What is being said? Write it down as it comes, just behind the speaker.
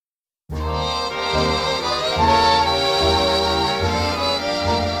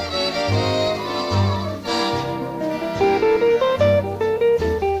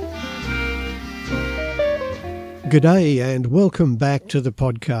G'day and welcome back to the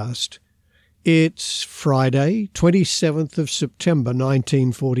podcast. It's Friday, 27th of September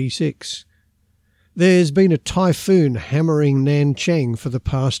 1946. There's been a typhoon hammering Nanchang for the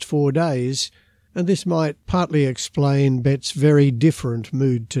past 4 days, and this might partly explain Bet's very different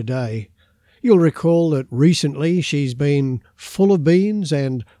mood today. You'll recall that recently she's been full of beans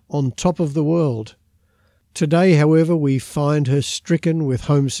and on top of the world. Today, however, we find her stricken with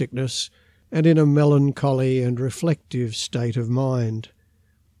homesickness and in a melancholy and reflective state of mind.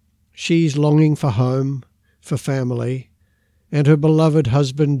 She's longing for home, for family, and her beloved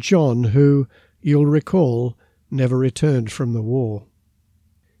husband John, who, you'll recall, never returned from the war.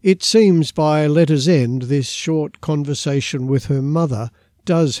 It seems by letter's end this short conversation with her mother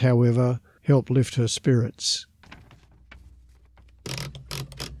does, however, help lift her spirits.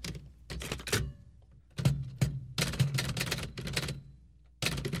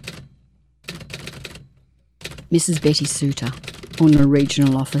 Mrs. Betty Suter, Unrwa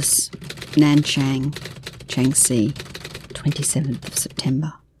Regional Office, Nanchang, Shaanxi, 27th of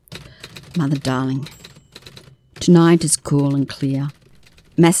September. Mother darling, tonight is cool and clear.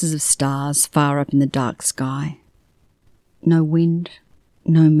 Masses of stars far up in the dark sky. No wind,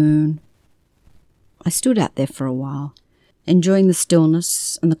 no moon. I stood out there for a while, enjoying the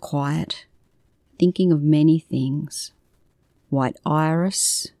stillness and the quiet, thinking of many things. White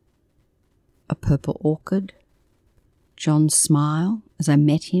iris, a purple orchid, John's smile as I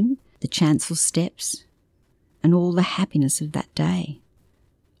met him, the chancel steps, and all the happiness of that day.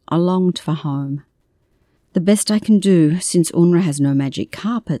 I longed for home. The best I can do, since Unrwa has no magic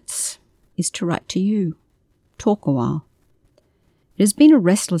carpets, is to write to you, talk a while. It has been a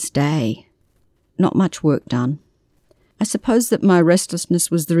restless day, not much work done. I suppose that my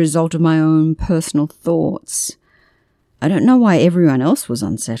restlessness was the result of my own personal thoughts. I don't know why everyone else was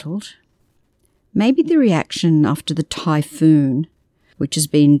unsettled. Maybe the reaction after the typhoon, which has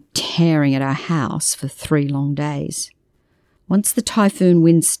been tearing at our house for 3 long days. Once the typhoon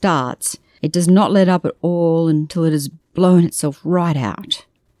wind starts, it does not let up at all until it has blown itself right out,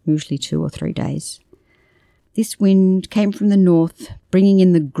 usually 2 or 3 days. This wind came from the north, bringing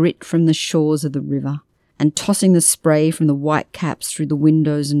in the grit from the shores of the river and tossing the spray from the white caps through the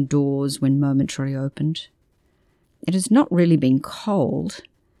windows and doors when momentarily opened. It has not really been cold,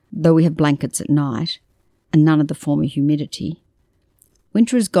 though we have blankets at night, and none of the former humidity.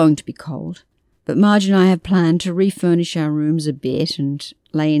 Winter is going to be cold, but Marge and I have planned to refurnish our rooms a bit and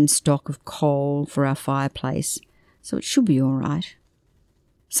lay in stock of coal for our fireplace, so it should be all right.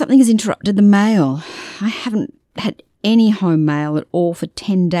 Something has interrupted the mail. I haven't had any home mail at all for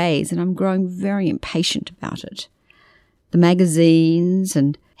 10 days, and I'm growing very impatient about it. The magazines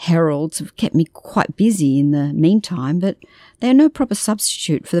and heralds have kept me quite busy in the meantime, but they are no proper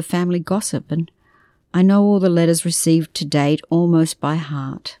substitute for the family gossip, and I know all the letters received to date almost by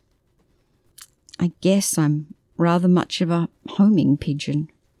heart. I guess I'm rather much of a homing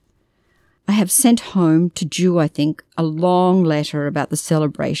pigeon. I have sent home to Ju, I think, a long letter about the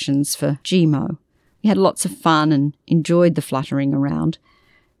celebrations for GMO. We had lots of fun and enjoyed the fluttering around.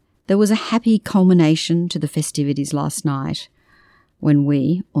 There was a happy culmination to the festivities last night, when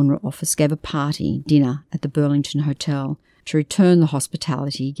we, Unrwa Office, gave a party dinner at the Burlington Hotel to return the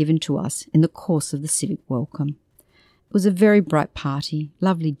hospitality given to us in the course of the civic welcome. It was a very bright party,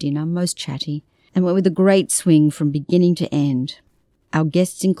 lovely dinner, most chatty, and went with a great swing from beginning to end. Our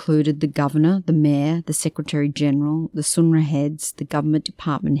guests included the Governor, the Mayor, the Secretary-General, the Sunrwa heads, the government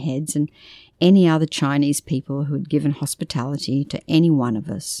department heads, and any other Chinese people who had given hospitality to any one of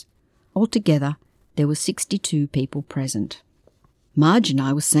us. Altogether, there were 62 people present. Marge and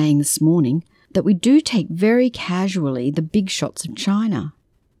I were saying this morning that we do take very casually the big shots of China.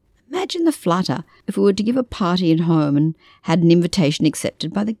 Imagine the flutter if we were to give a party at home and had an invitation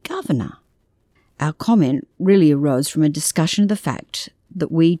accepted by the Governor. Our comment really arose from a discussion of the fact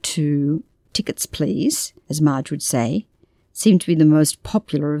that we two, tickets please, as Marge would say, seem to be the most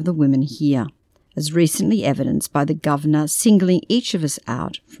popular of the women here, as recently evidenced by the Governor singling each of us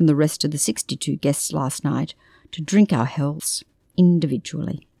out from the rest of the 62 guests last night to drink our healths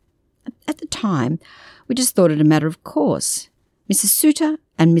individually. At the time, we just thought it a matter of course. Mrs. Suter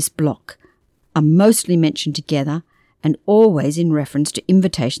and Miss Block are mostly mentioned together and always in reference to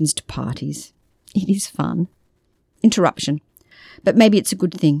invitations to parties. It is fun. Interruption. But maybe it's a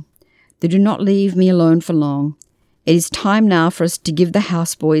good thing. They do not leave me alone for long. It is time now for us to give the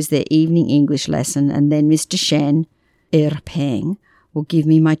houseboys their evening English lesson, and then Mr. Shen, Peng, will give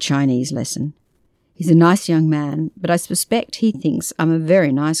me my Chinese lesson. He's a nice young man, but I suspect he thinks I'm a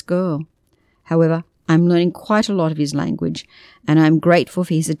very nice girl. However, I'm learning quite a lot of his language, and I'm grateful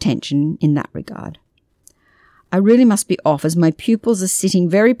for his attention in that regard. I really must be off, as my pupils are sitting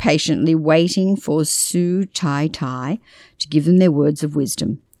very patiently waiting for Su Chai Tai to give them their words of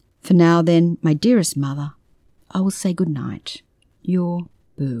wisdom. For now, then, my dearest mother, I will say good night. Your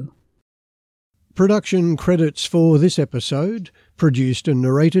Boo. Production credits for this episode: produced and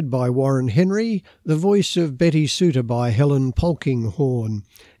narrated by Warren Henry, the voice of Betty Suter by Helen Polkinghorne,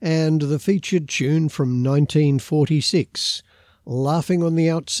 and the featured tune from 1946, Laughing on the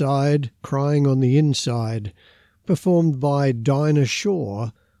Outside, Crying on the Inside, performed by Dinah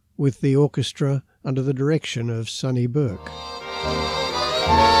Shore with the orchestra under the direction of Sonny Burke.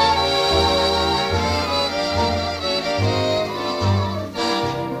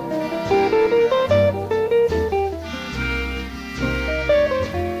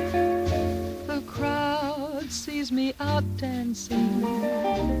 Me out dancing,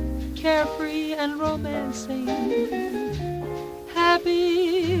 carefree and romancing,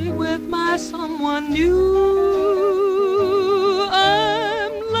 happy with my someone new.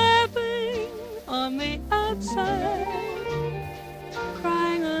 I'm laughing on the outside,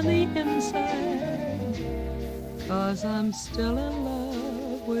 crying on the inside, 'cause I'm still in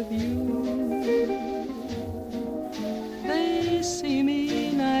love with you. They see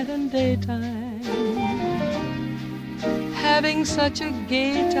me night and daytime, having such a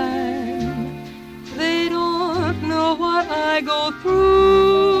gay time. They don't know what I go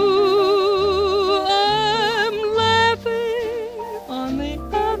through. I'm laughing on the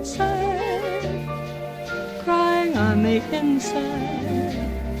outside, crying on the inside,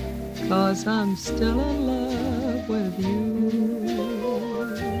 'cause I'm still in love with you.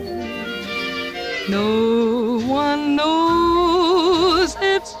 No one knows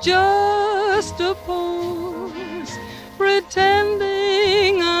it's just a pose,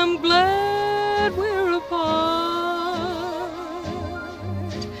 pretending I'm glad we're apart.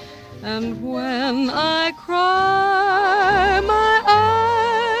 And when I cry, my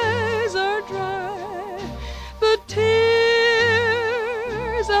eyes are dry, the tears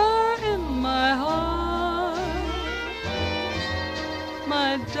are in my heart.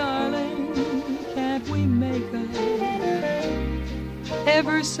 My darling, can't we make up?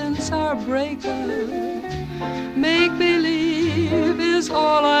 Ever since our breakup, make believe is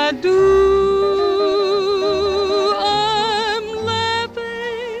all I do. I'm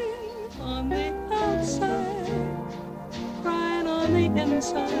laughing on the outside, crying on the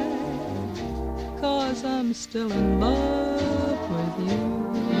inside, 'cause I'm still in love with you.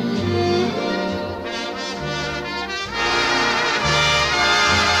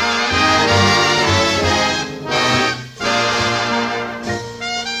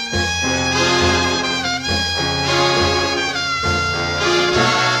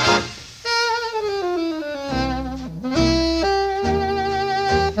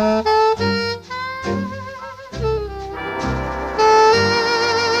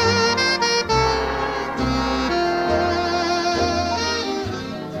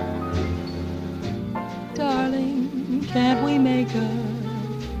 Darling, can't we make up?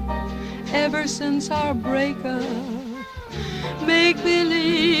 Ever since our breakup, make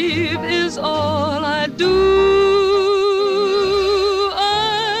believe is all I do.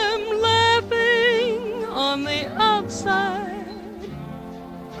 I'm laughing on the outside,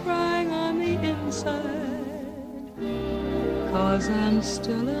 crying on the inside, 'cause I'm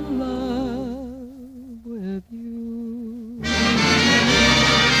still in love